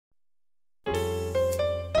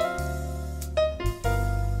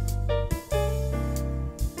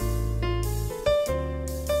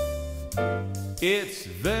It's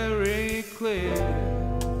very clear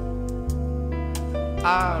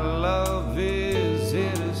our love is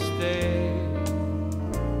here to stay.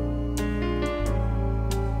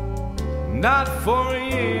 Not for a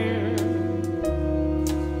year,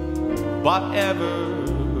 but ever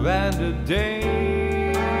and a day.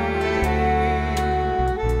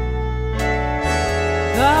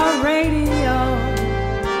 The radio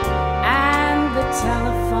and the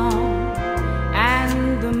telephone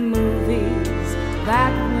and the movies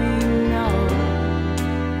that we know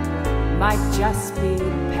might just be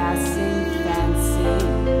passing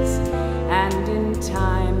fancies, and in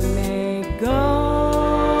time may go.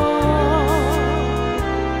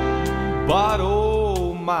 But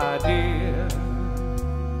oh my dear,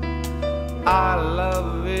 our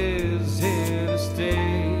love is here to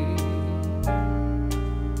stay.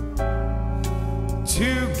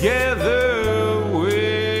 Together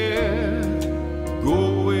we're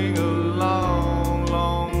going a long,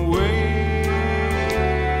 long way.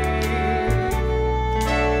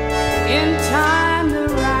 In time the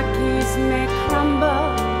Rockies may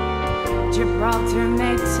crumble, Gibraltar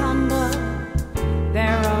may tumble,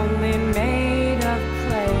 they're only made of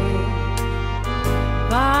clay.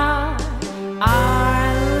 But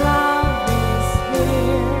our love is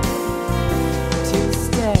here to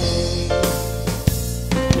stay.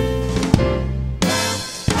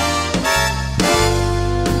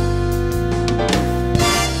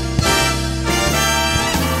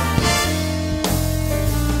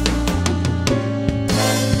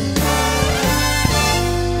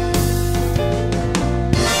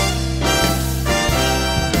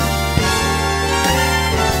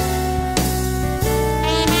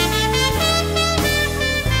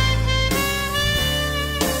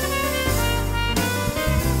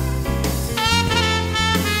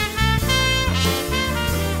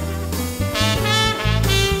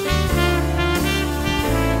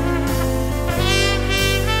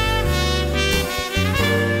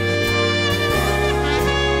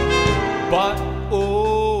 But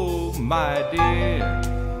oh my dear,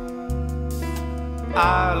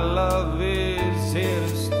 our love is here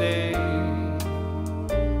to stay.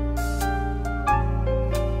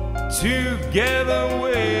 Together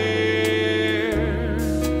we're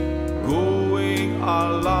going a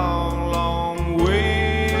long, long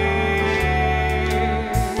way.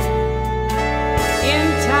 In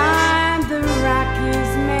time the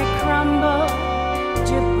Rockies may crumble,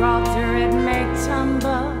 Gibraltar it may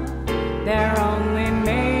tumble, they're